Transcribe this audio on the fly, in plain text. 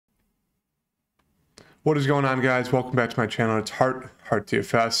What is going on, guys? Welcome back to my channel. It's Hart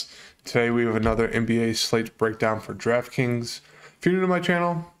DFS. Today we have another NBA slate breakdown for Draftkings. If you're new to my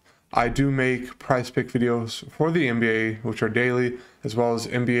channel, I do make price pick videos for the NBA, which are daily, as well as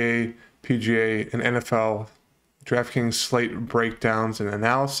NBA, PGA, and NFL Draftkings slate breakdowns and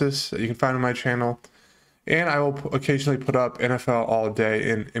analysis that you can find on my channel. And I will occasionally put up NFL all day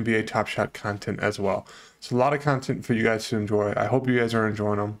and NBA Top Shot content as well. So a lot of content for you guys to enjoy. I hope you guys are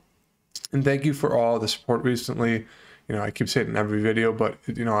enjoying them. And thank you for all the support recently. I keep saying it in every video, but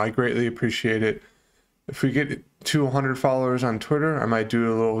I greatly appreciate it. If we get to 100 followers on Twitter, I might do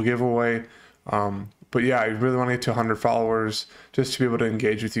a little giveaway. But yeah, I really want to get to 100 followers just to be able to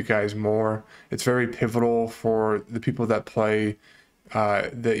engage with you guys more. It's very pivotal for the people that play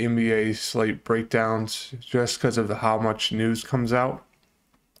the NBA slate breakdowns, just because of how much news comes out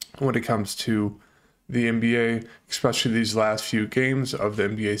when it comes to the NBA, especially these last few games of the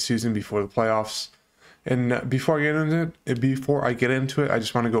NBA season before the playoffs. And before I get into it, I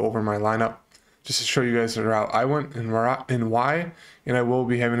just want to go over my lineup just to show you guys the route I went and why. And I will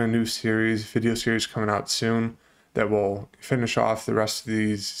be having a new video series coming out soon that will finish off the rest of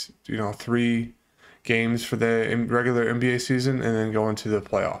these, 3 games for the regular NBA season and then go into the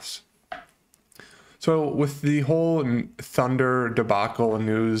playoffs. So with the whole Thunder debacle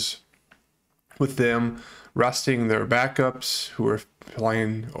news, with them resting their backups who were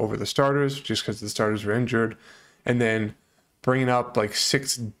playing over the starters just because the starters were injured, and then bringing up like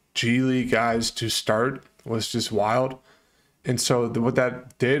 6 G League guys to start was just wild. And so what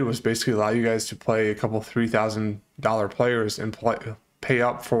that did was basically allow you guys to play a couple $3,000 players and pay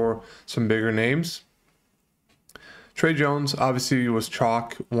up for some bigger names. Trey Jones obviously was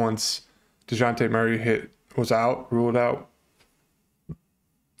chalk once DeJounte Murray ruled out.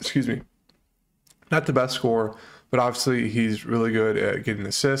 Excuse me. Not the best scorer, but obviously he's really good at getting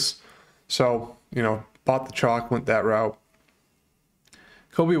assists. So, bought the chalk, went that route.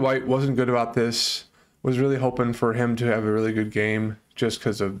 Kobe White wasn't good about this. Was really hoping for him to have a really good game just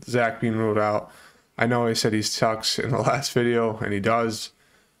because of Zach being ruled out. I know I said he sucks in the last video, and he does.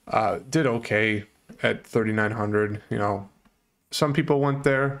 Did okay at 3,900. Some people went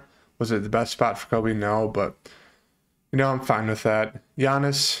there. Was it the best spot for Kobe? No, but, I'm fine with that.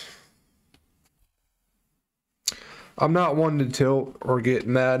 Giannis, I'm not one to tilt or get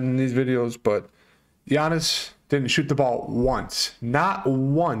mad in these videos, but Giannis didn't shoot the ball once. Not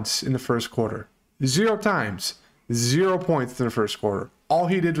once in the first quarter. 0 times. 0 points in the first quarter. All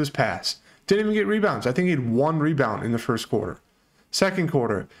he did was pass. Didn't even get rebounds. I think he had 1 rebound in the first quarter. Second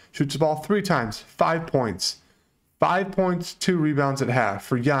quarter, shoots the ball 3 times. 5 points. 5 points, 2 rebounds at half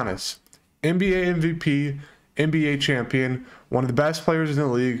for Giannis. NBA MVP, NBA champion, one of the best players in the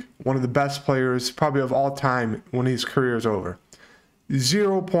league, one of the best players probably of all time when his career is over.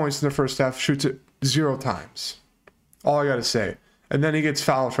 0 points in the first half, shoots it 0 times. All I got to say. And then he gets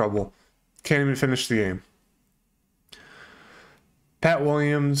foul trouble. Can't even finish the game. Pat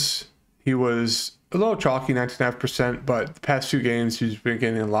Williams, he was a little chalky, 19.5%, but the past 2 games he's been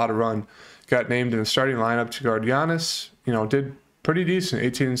getting a lot of run. Got named in the starting lineup to guard Giannis. Did pretty decent,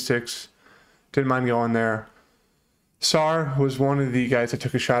 18-6. Didn't mind going there. Sar was one of the guys I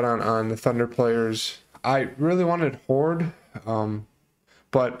took a shot on the Thunder players. I really wanted Horde,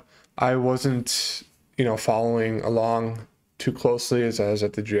 but I wasn't, following along too closely as I was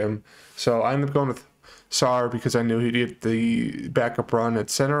at the gym. So I ended up going with Sar because I knew he'd get the backup run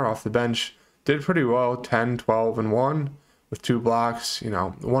at center off the bench. Did pretty well, 10, 12, and 1 with 2 blocks,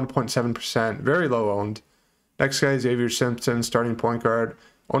 1.7%, very low owned. Next guy is Xavier Simpson, starting point guard,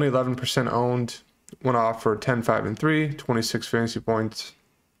 only 11% owned. Went off for 10, 5, and 3, 26 fantasy points.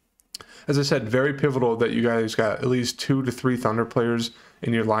 As I said, very pivotal that you guys got at least 2 to 3 Thunder players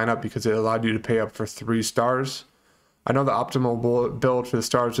in your lineup because it allowed you to pay up for 3 stars. I know the optimal build for the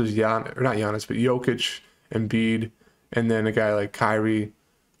stars was Jokic, Embiid, and then a guy like Kyrie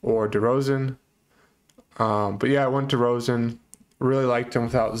or DeRozan. But yeah, I went DeRozan. Really liked him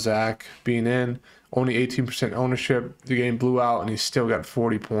without Zach being in. Only 18% ownership. The game blew out, and he still got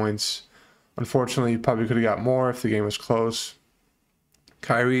 40 points. Unfortunately, he probably could have got more if the game was close.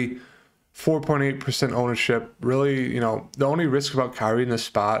 Kyrie, 4.8% ownership. Really, the only risk about Kyrie in this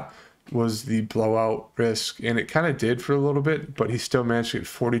spot was the blowout risk, and it kind of did for a little bit, but he still managed to get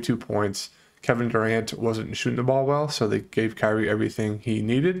 42 points. Kevin Durant wasn't shooting the ball well, so they gave Kyrie everything he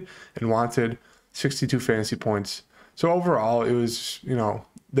needed and wanted, 62 fantasy points. So overall, it was,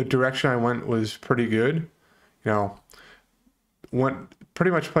 the direction I went was pretty good.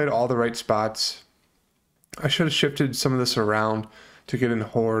 Pretty much played all the right spots. I should have shifted some of this around to get in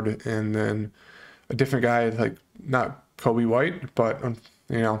Horde and then a different guy, like not Kobe White, but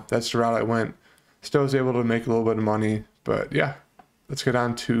that's the route I went. Still was able to make a little bit of money. But yeah, let's get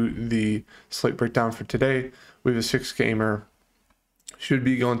on to the slate breakdown for today. We have a 6-gamer. Should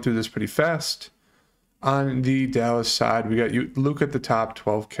be going through this pretty fast. On the Dallas side, we got Luka at the top,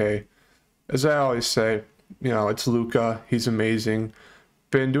 12K. As I always say, it's Luka. He's amazing.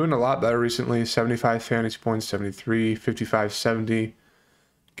 Been doing a lot better recently. 75 fantasy points, 73, 55, 70.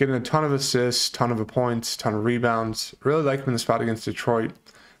 Getting a ton of assists, ton of points, ton of rebounds. Really like him in the spot against Detroit.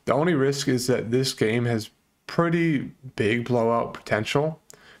 The only risk is that this game has pretty big blowout potential,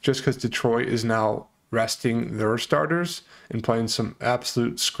 just because Detroit is now resting their starters and playing some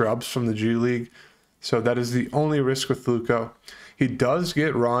absolute scrubs from the G League. So that is the only risk with Luka. He does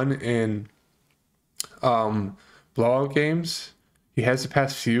get run in blowout games. He has the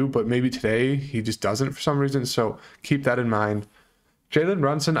past few, but maybe today he just doesn't for some reason. So keep that in mind. Jalen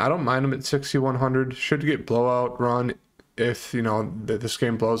Brunson, I don't mind him at 6,100. Should get blowout run if, this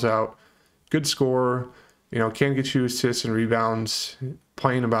game blows out. Good scorer. Can get you assists and rebounds.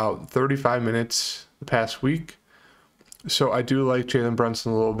 Playing about 35 minutes the past week. So I do like Jalen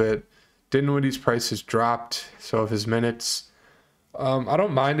Brunson a little bit. Dinwiddie's price has dropped, so of his minutes. I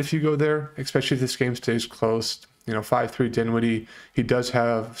don't mind if you go there, especially if this game stays close. 5-3 Dinwiddie. He does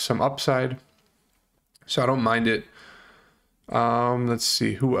have some upside, so I don't mind it. Let's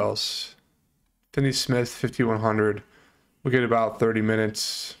see, who else? Finney Smith, 5,100. We'll get about 30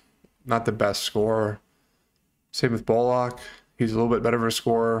 minutes. Not the best scorer. Same with Bullock. He's a little bit better of a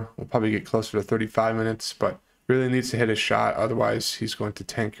scorer. We'll probably get closer to 35 minutes, but really needs to hit a shot. Otherwise, he's going to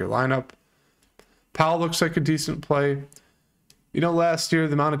tank your lineup. Powell looks like a decent play. Last year,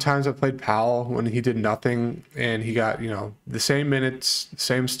 the amount of times I played Powell when he did nothing and he got, the same minutes,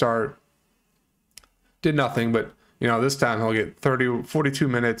 same start, did nothing, but, this time he'll get 42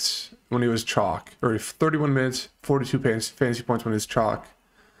 minutes when he was chalk, or 31 minutes, 42 fantasy points when he was chalk.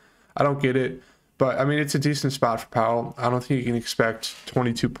 I don't get it, but, it's a decent spot for Powell. I don't think you can expect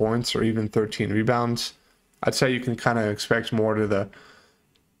 22 points or even 13 rebounds. I'd say you can kind of expect more to the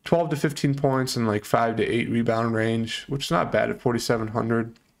 12 to 15 points and like 5 to 8 rebound range, which is not bad at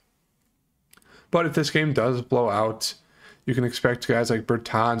 4,700. But if this game does blow out, you can expect guys like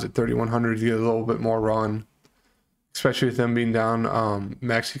Bertans at 3,100 to get a little bit more run, especially with them being down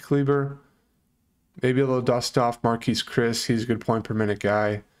Maxi Kleber. Maybe a little dust off Marquise Chris. He's a good point per minute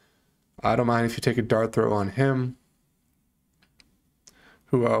guy. I don't mind if you take a dart throw on him.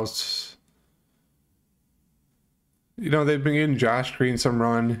 Who else? They've been getting Josh Green some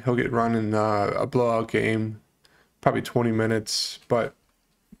run. He'll get run in a blowout game, probably 20 minutes, but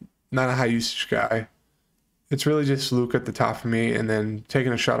not a high usage guy. It's really just Luke at the top for me, and then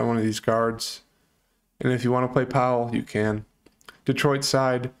taking a shot on one of these guards. And if you want to play Powell, you can. Detroit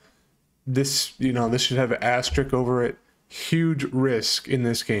side, this should have an asterisk over it. Huge risk in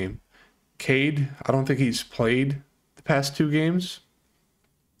this game. Cade, I don't think he's played the past 2 games.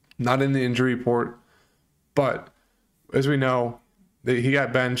 Not in the injury report, but as we know, he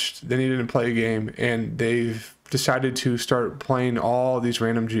got benched, then he didn't play a game, and they've decided to start playing all these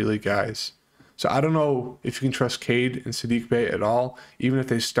random G League guys. So I don't know if you can trust Cade and Sadiq Bey at all. Even if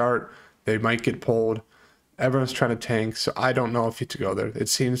they start, they might get pulled. Everyone's trying to tank, so I don't know if you to go there. It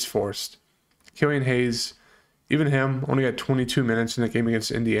seems forced. Killian Hayes, even him, only got 22 minutes in the game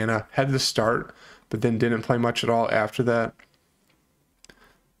against Indiana. Had the start, but then didn't play much at all after that.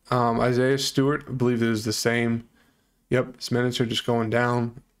 Isaiah Stewart, I believe it was the same. Yep, his minutes are just going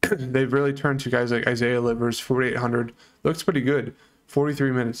down. They've really turned to guys like Isaiah Livers, 4,800. Looks pretty good.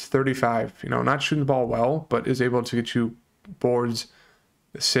 43 minutes, 35. Not shooting the ball well, but is able to get you boards,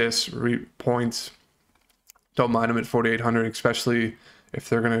 assists, points. Don't mind him at 4,800, especially if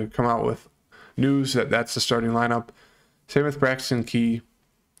they're going to come out with news that that's the starting lineup. Same with Braxton Key.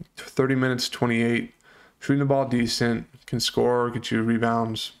 30 minutes, 28. Shooting the ball decent. Can score, get you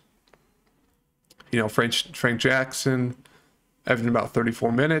rebounds. Frank Jackson, averaging about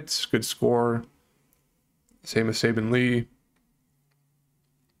 34 minutes, good score. Same as Saban Lee,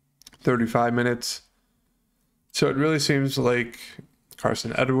 35 minutes. So it really seems like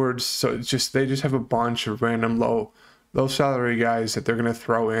Carson Edwards. So they just have a bunch of random low salary guys that they're going to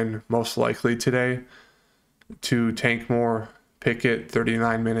throw in most likely today to tank more. Pickett,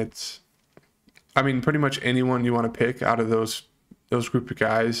 39 minutes. Pretty much anyone you want to pick out of those group of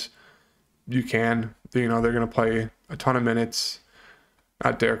guys. You can. They're going to play a ton of minutes.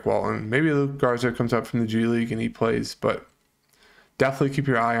 Not Derek Walton. Maybe Luke Garza comes up from the G League and he plays, but definitely keep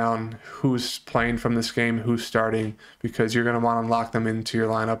your eye on who's playing from this game, who's starting, because you're going to want to lock them into your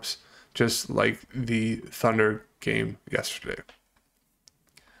lineups, just like the Thunder game yesterday.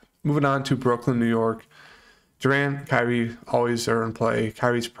 Moving on to Brooklyn, New York. Durant, Kyrie always are in play.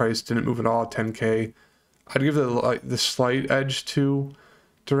 Kyrie's price didn't move at all, 10K. I'd give the slight edge to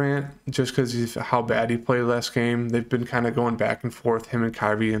Durant just because of how bad he played last game. They've been kind of going back and forth, him and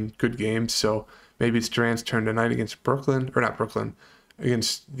Kyrie, in good games. So maybe it's Durant's turn tonight against Brooklyn, or not Brooklyn,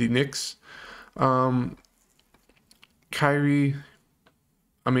 against the Knicks. Kyrie,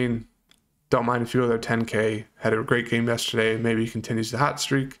 I mean, don't mind if you go there 10K. Had a great game yesterday. Maybe he continues the hot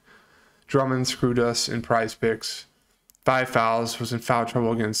streak. Drummond screwed us in prize picks. 5 fouls, was in foul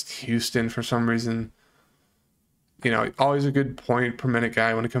trouble against Houston for some reason. You know, always a good point per minute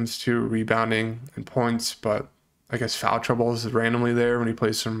guy when it comes to rebounding and points, but I guess foul trouble is randomly there when he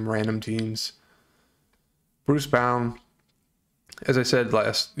plays some random teams. Bruce Brown, as I said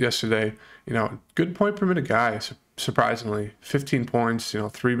yesterday, you know, good point per minute guy, surprisingly. 15 points, you know,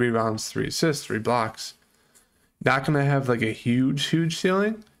 3 rebounds, 3 assists, 3 blocks. Not going to have like a huge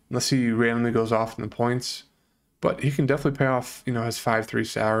ceiling unless he randomly goes off in the points. But he can definitely pay off, you know, his 5-3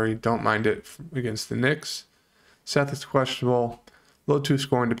 salary. Don't mind it against the Knicks. Seth is questionable. A little too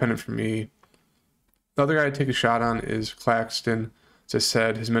scoring dependent for me. The other guy to take a shot on is Claxton. As I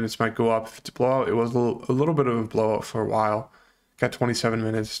said, his minutes might go up. If it's a blowout, it was a little bit of a blowout for a while. Got 27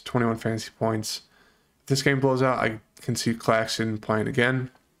 minutes, 21 fantasy points. If this game blows out, I can see Claxton playing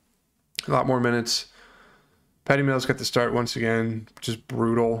again. A lot more minutes. Patty Mills got the start once again. Just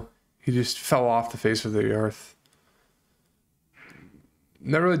brutal. He just fell off the face of the earth.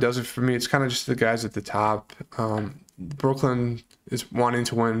 That really does it for me. It's kind of just the guys at the top. Brooklyn is wanting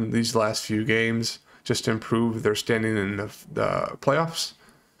to win these last few games just to improve their standing in the playoffs.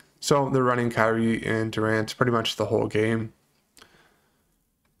 So they're running Kyrie and Durant pretty much the whole game.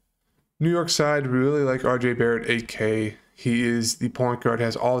 New York side, really like RJ Barrett, 8K. He is the point guard,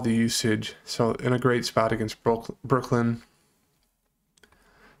 has all the usage. So in a great spot against Brooklyn.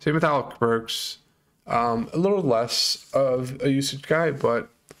 Same with Alec Burks. A little less of a usage guy, but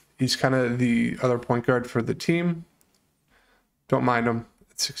he's kind of the other point guard for the team. Don't mind him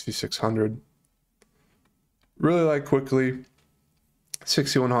at 6,600. Really like Quickly,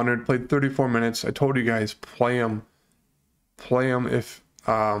 6,100. Played 34 minutes. I told you guys, play him. Play him if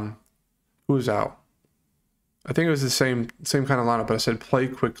who's out. I think it was the same kind of lineup, but I said play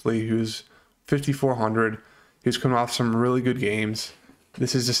Quickly. He was 5,400. He was coming off some really good games.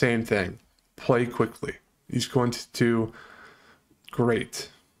 This is the same thing. Play Quickly. He's going to do great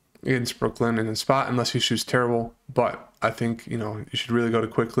against Brooklyn in the spot, unless he shoots terrible. But I think, you know, you should really go to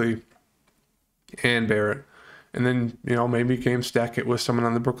Quickly and Barrett. And then, you know, maybe game stack it with someone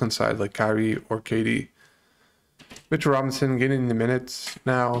on the Brooklyn side, like Kyrie or KD. Mitchell Robinson getting the minutes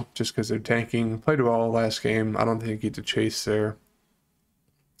now just because they're tanking. Played well last game. I don't think he's a chase there,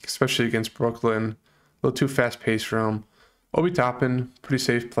 especially against Brooklyn. A little too fast paced for him. Obi Toppin, pretty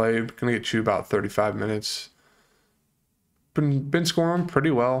safe play. Going to get you about 35 minutes. Been scoring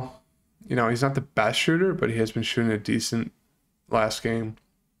pretty well. You know, he's not the best shooter, but he has been shooting a decent last game.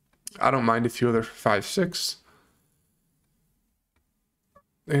 I don't mind a few other 5-6.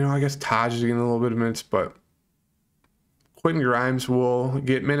 You know, I guess Taj is getting a little bit of minutes, but Quentin Grimes will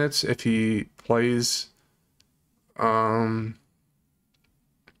get minutes if he plays.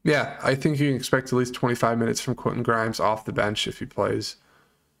 Yeah, I think you can expect at least 25 minutes from Quentin Grimes off the bench if he plays.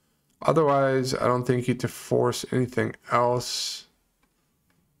 Otherwise, I don't think he'd to force anything else.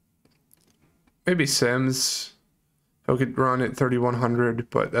 Maybe Sims. He'll get run at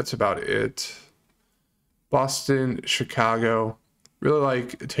 3,100, but that's about it. Boston, Chicago. Really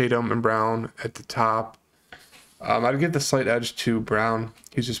like Tatum and Brown at the top. I'd give the slight edge to Brown.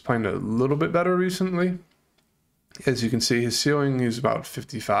 He's just playing a little bit better recently. As you can see, his ceiling is about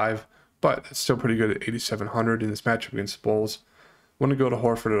 55, but it's still pretty good at 8,700 in this matchup against the Bulls. Wouldn't go to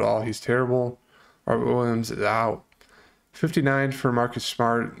Horford at all. He's terrible. Robert Williams is out. 59 for Marcus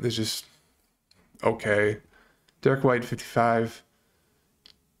Smart is just okay. Derek White, 55.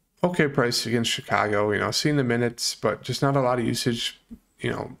 Okay price against Chicago. You know, seeing the minutes, but just not a lot of usage.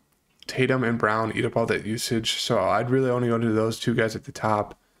 You know, Tatum and Brown eat up all that usage, so I'd really only go to those two guys at the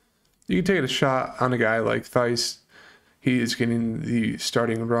top. You can take a shot on a guy like Theis. He is getting the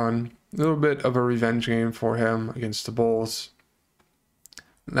starting run. A little bit of a revenge game for him against the Bulls.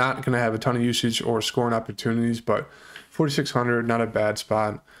 Not going to have a ton of usage or scoring opportunities, but 4,600, not a bad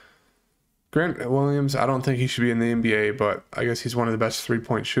spot. Grant Williams, I don't think he should be in the NBA, but I guess he's one of the best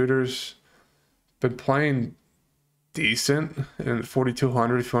three-point shooters. Been playing decent, and at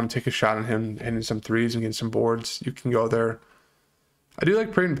 4,200, if you want to take a shot on him, hitting some threes and getting some boards, you can go there. I do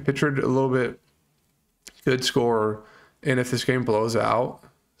like Peyton Pritchard a little bit. Good scorer. And if this game blows out,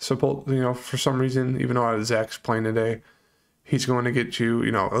 simple, you know, for some reason, even though Zach's playing today, he's going to get you,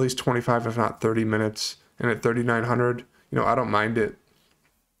 you know, at least 25, if not 30 minutes and at 3,900, I don't mind it.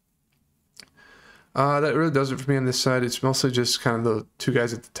 That really does it for me on this side. It's mostly just kind of the two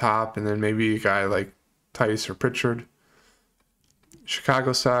guys at the top, and then maybe a guy like Tice or Pritchard.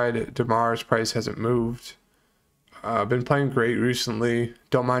 Chicago side, DeMar's price hasn't moved. Been playing great recently.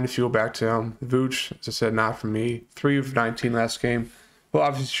 Don't mind if you go back to him. Vooch, as I said, not for me. 3 of 19 last game. Will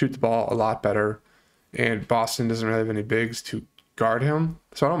obviously shoot the ball a lot better, and Boston doesn't really have any bigs to guard him,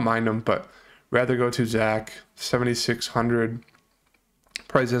 so I don't mind him, but rather go to Zach. 7,600.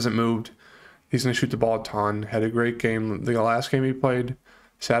 Price hasn't moved. He's going to shoot the ball a ton. Had a great game. The last game he played,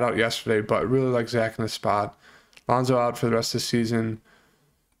 sat out yesterday, but really like Zach in the spot. Lonzo out for the rest of the season.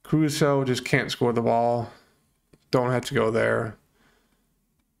 Caruso just can't score the ball. Don't have to go there.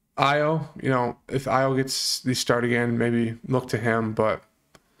 Io, if Io gets the start again, maybe look to him, but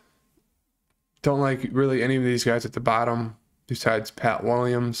don't like really any of these guys at the bottom besides Pat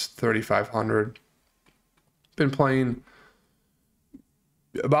Williams, 3,500. Been playing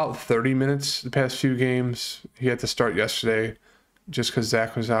about 30 minutes the past few games. He had to start yesterday just because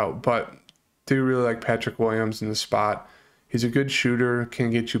Zach was out, but do really like Patrick Williams in the spot. He's a good shooter, can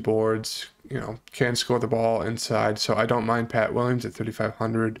get you boards, can score the ball inside, so I don't mind Pat Williams at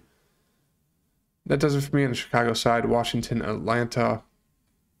 3,500. That does it for me on the Chicago side. Washington, Atlanta.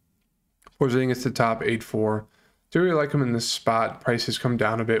 Porzingis at the top, 8-4. Do really like him in this spot. Price has come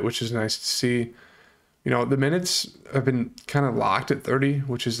down a bit, which is nice to see. The minutes have been kind of locked at 30,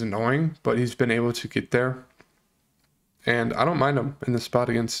 which is annoying, but he's been able to get there. And I don't mind him in the spot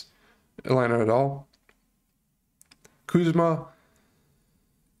against Atlanta at all. Kuzma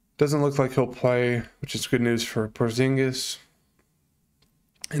doesn't look like he'll play, which is good news for Porzingis.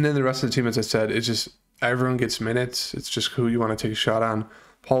 And then the rest of the team, as I said, it's just everyone gets minutes. It's just who you want to take a shot on.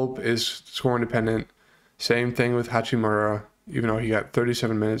 Pulp is scoring dependent. Same thing with Hachimura. Even though he got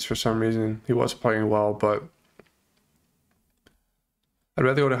 37 minutes for some reason. He was playing well, but I'd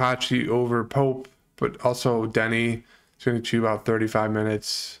rather go to Hachi over Pope, but also Denny is going to chew about 35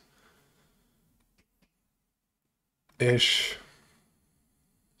 minutes-ish.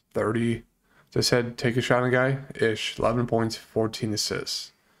 30. As I said, take a shot on a guy-ish. 11 points, 14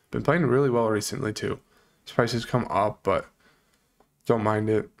 assists. Been playing really well recently, too. His prices come up, but don't mind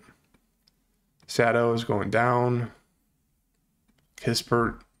it. Sato is going down.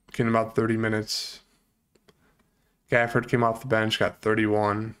 Kispert getting about 30 minutes. Gafford came off the bench, got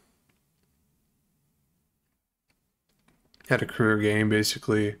 31. Had a career game,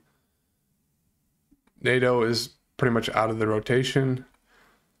 basically. Nato is pretty much out of the rotation.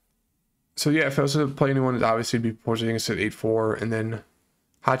 So, yeah, if I was to play anyone, it'd obviously be Porzingis at 8-4. And then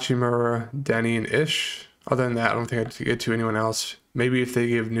Hachimura, Denny, and Ish. Other than that, I don't think I'd get to anyone else. Maybe if they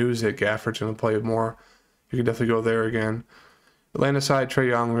give news that Gafford's going to play more, you can definitely go there again. Atlanta side, Trae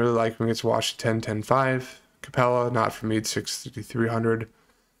Young, really like him against Washington, 10-5. Capella, not for me, at 6,300.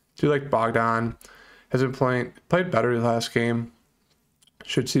 Do like Bogdan. Hasn't played better the last game.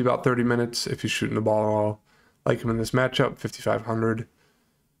 Should see about 30 minutes if he's shooting the ball well. Like him in this matchup, 5,500.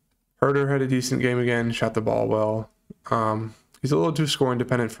 Herter had a decent game again, shot the ball well. He's a little too scoring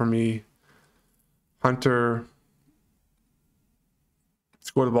dependent for me. Hunter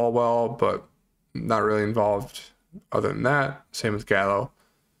scored the ball well, but not really involved. Other than that, same with Gallo.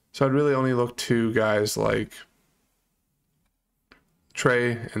 So I'd really only look to guys like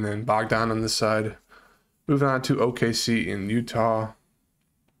Trey and then Bogdan on this side. Moving on to OKC in Utah.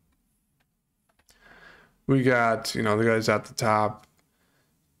 We got, the guys at the top.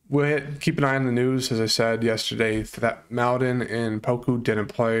 We'll keep an eye on the news, as I said yesterday, that Malden and Poku didn't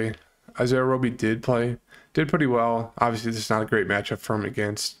play. Isaiah Roby did play. Did pretty well. Obviously, this is not a great matchup for him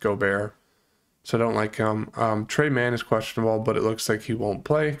against Gobert. So I don't like him. Trey Mann is questionable, but it looks like he won't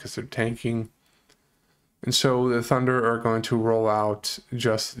play because they're tanking. And so the Thunder are going to roll out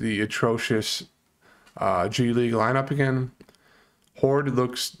just the atrocious G League lineup again. Horde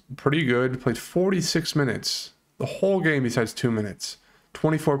looks pretty good. Played 46 minutes. The whole game besides 2 minutes.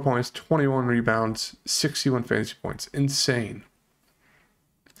 24 points, 21 rebounds, 61 fantasy points. Insane.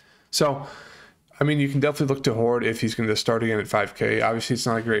 So, you can definitely look to Horde if he's going to start again at 5K. Obviously, it's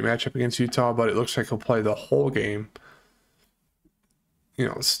not a great matchup against Utah, but it looks like he'll play the whole game.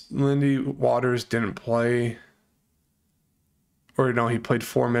 Lindy Waters didn't play. Or, he played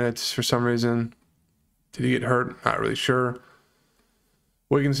 4 minutes for some reason. Did he get hurt? Not really sure.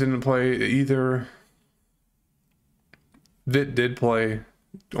 Wiggins didn't play either. Vit did play.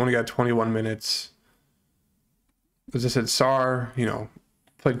 Only got 21 minutes. As I said, Sar,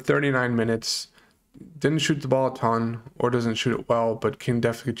 played 39 minutes. Didn't shoot the ball a ton or doesn't shoot it well, but can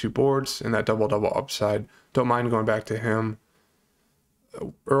definitely get you boards and that double-double upside. Don't mind going back to him.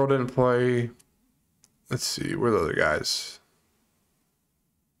 Earl didn't play. let's see, where are the other guys?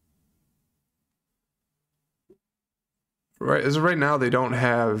 Right, as of right now, they don't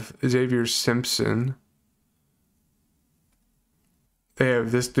have Xavier Simpson. They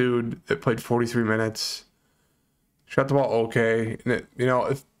have this dude that played 43 minutes. Shot the ball okay. And it, you know,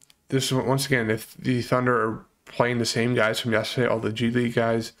 if this once again, if the Thunder are playing the same guys from yesterday, all the G League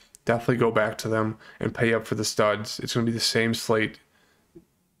guys, definitely go back to them and pay up for the studs. It's going to be the same slate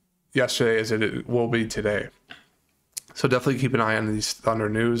yesterday as it will be today. So definitely keep an eye on these Thunder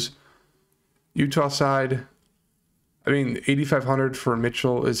news. Utah side, I mean, 8,500 for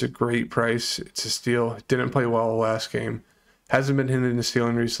Mitchell is a great price. It's a steal. Didn't play well last game. Hasn't been hinted into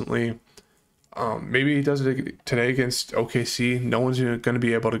stealing recently. Maybe he does it today against OKC. No one's going to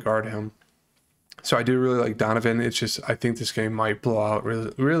be able to guard him. So I do really like Donovan. It's just I think this game might blow out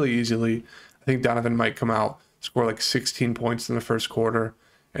really, really easily. I think Donovan might come out, score like 16 points in the first quarter,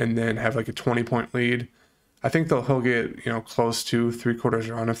 and then have like a 20-point lead. I think he'll get close to 3/4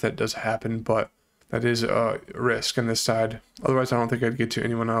 run if that does happen, but that is a risk on this side. Otherwise, I don't think I'd get to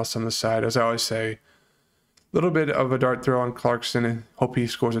anyone else on this side. As I always say, a little bit of a dart throw on Clarkson and hope he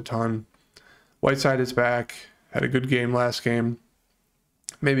scores a ton. Whiteside is back. Had a good game last game.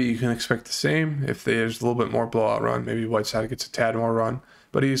 Maybe you can expect the same. If there's a little bit more blowout run, maybe Whiteside gets a tad more run.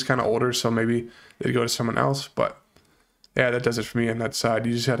 But he's kind of older, so maybe they go to someone else. But yeah, that does it for me on that side.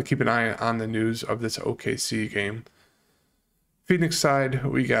 You just have to keep an eye on the news of this OKC game. Phoenix side,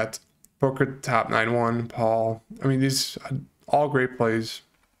 we got Booker top 9-1, Paul. I mean, these all great plays.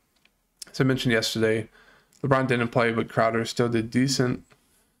 As I mentioned yesterday, LeBron didn't play, but Crowder still did decent.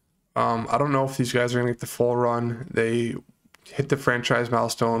 I don't know if these guys are going to get the full run. They hit the franchise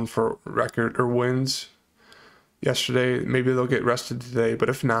milestone for record or wins yesterday. Maybe they'll get rested today, but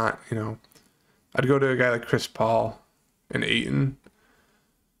if not, I'd go to a guy like Chris Paul and Ayton.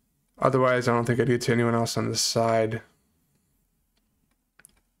 Otherwise, I don't think I'd get to anyone else on this side.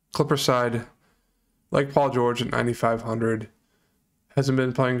 Clipper side, like Paul George at 9,500. Hasn't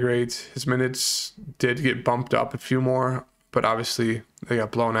been playing great. His minutes did get bumped up a few more, but obviously they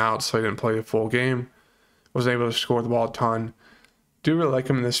got blown out, so he didn't play a full game. Wasn't able to score the ball a ton. Do really like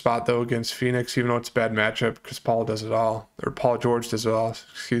him in this spot, though, against Phoenix, even though it's a bad matchup, because Paul does it all. Or Paul George does it all,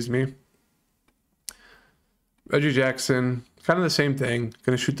 excuse me. Reggie Jackson, kind of the same thing.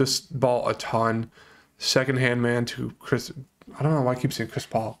 Going to shoot this ball a ton. Second-hand man to Chris. I don't know why I keep saying Chris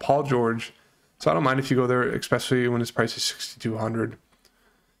Paul. Paul George. So I don't mind if you go there, especially when his price is 6,200.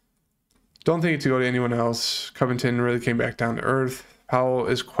 Don't think to go to anyone else. Covington really came back down to earth. Powell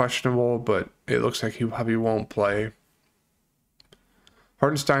is questionable, but it looks like he probably won't play.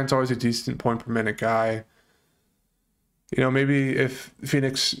 Hartenstein's always a decent point per minute guy. Maybe if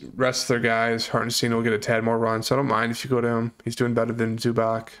Phoenix rests their guys, Hartenstein will get a tad more run. So I don't mind if you go to him. He's doing better than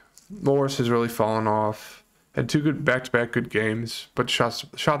Zubac. Morris has really fallen off. Had two good back-to-back good games, but shot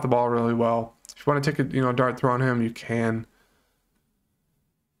the ball really well. If you want to take a dart throw on him, you can.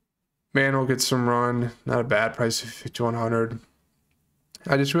 Man will get some run. Not a bad price of 5,100.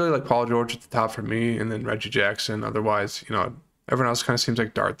 I just really like Paul George at the top for me, and then Reggie Jackson. Otherwise, everyone else kind of seems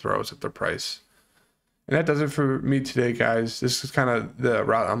like dart throws at their price. And that does it for me today, guys. This is kind of the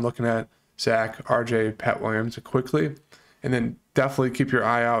route I'm looking at. Zach, RJ, Pat Williams quickly. And then definitely keep your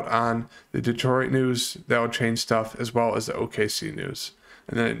eye out on the Detroit news. That will change stuff, as well as the OKC news.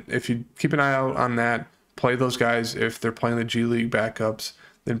 And then if you keep an eye out on that, play those guys if they're playing the G League backups,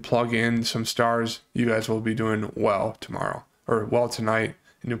 then plug in some stars. You guys will be doing well tomorrow, or well tonight,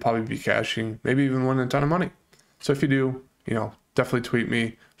 and you'll probably be cashing, maybe even winning a ton of money. So if you do, definitely tweet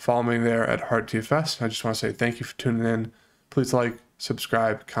me, follow me there at HeartTFS. I just want to say thank you for tuning in. Please like,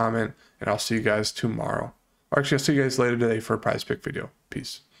 subscribe, comment, and I'll see you guys tomorrow. Or actually, I'll see you guys later today for a prize pick video.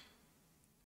 Peace.